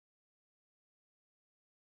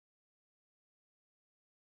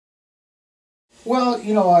Well,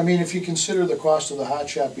 I mean, if you consider the cost of the hot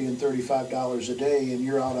shot being $35 a day and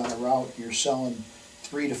you're out on a route, you're selling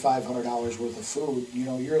 $300 to $500 worth of food,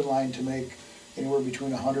 you're in line to make anywhere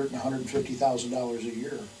between $100,000 and $150,000 a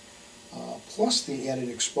year. Plus the added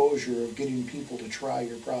exposure of getting people to try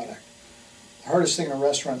your product. The hardest thing in a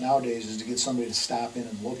restaurant nowadays is to get somebody to stop in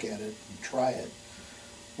and look at it and try it.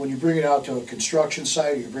 When you bring it out to a construction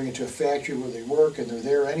site or you bring it to a factory where they work and they're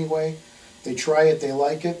there anyway, they try it, they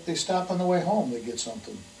like it, they stop on the way home, they get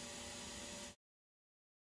something.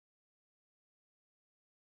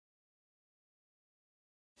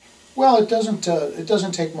 Well, it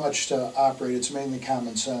doesn't take much to operate. It's mainly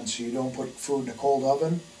common sense. You don't put food in a cold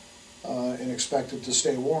oven and expect it to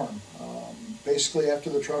stay warm. Basically, after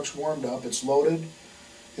the truck's warmed up, it's loaded.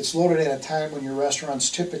 It's loaded at a time when your restaurant's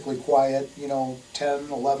typically quiet, 10,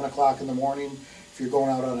 11 o'clock in the morning if you're going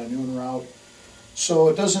out on a noon route. So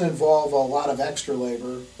it doesn't involve a lot of extra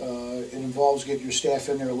labor. It involves getting your staff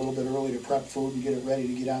in there a little bit early to prep food and get it ready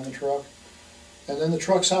to get on the truck. And then the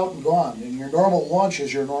truck's out and gone. And your normal lunch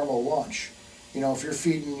is your normal lunch. If you're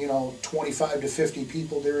feeding, 25 to 50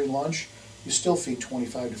 people during lunch, you still feed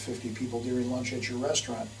 25 to 50 people during lunch at your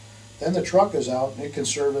restaurant. Then the truck is out and it can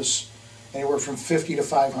service anywhere from 50 to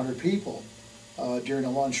 500 people during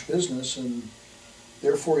a lunch business, and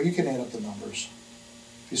therefore you can add up the numbers.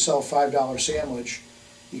 If you sell a $5 sandwich,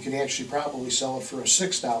 you can actually probably sell it for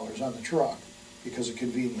 $6 on the truck because of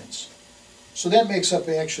convenience. So that makes up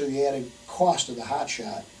actually the added cost of the hot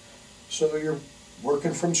shot. So you're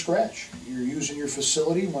working from scratch. You're using your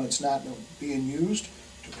facility when it's not being used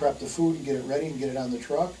to prep the food and get it ready and get it on the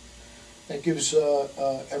truck. That gives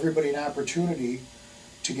everybody an opportunity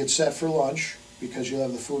to get set for lunch because you'll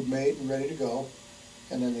have the food made and ready to go,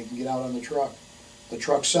 and then they can get out on the truck. The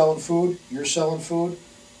truck's selling food, you're selling food,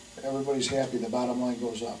 everybody's happy, the bottom line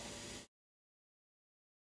goes up.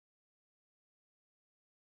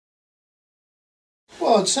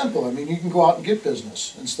 Well, it's simple. I mean, you can go out and get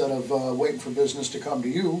business. Instead of waiting for business to come to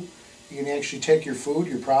you, you can actually take your food,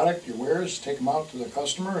 your product, your wares, take them out to the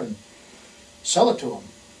customer and sell it to them.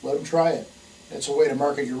 Let them try it. It's a way to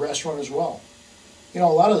market your restaurant as well. A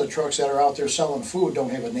lot of the trucks that are out there selling food don't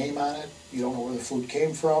have a name on it. You don't know where the food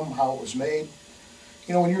came from, how it was made.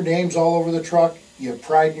 When your name's all over the truck, you have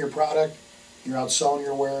pride in your product, you're out selling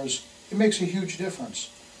your wares, it makes a huge difference.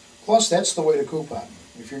 Plus, that's the way to coupon.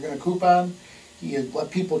 If you're going to coupon, you let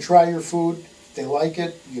people try your food. If they like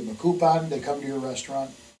it, you give them a coupon, they come to your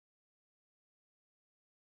restaurant.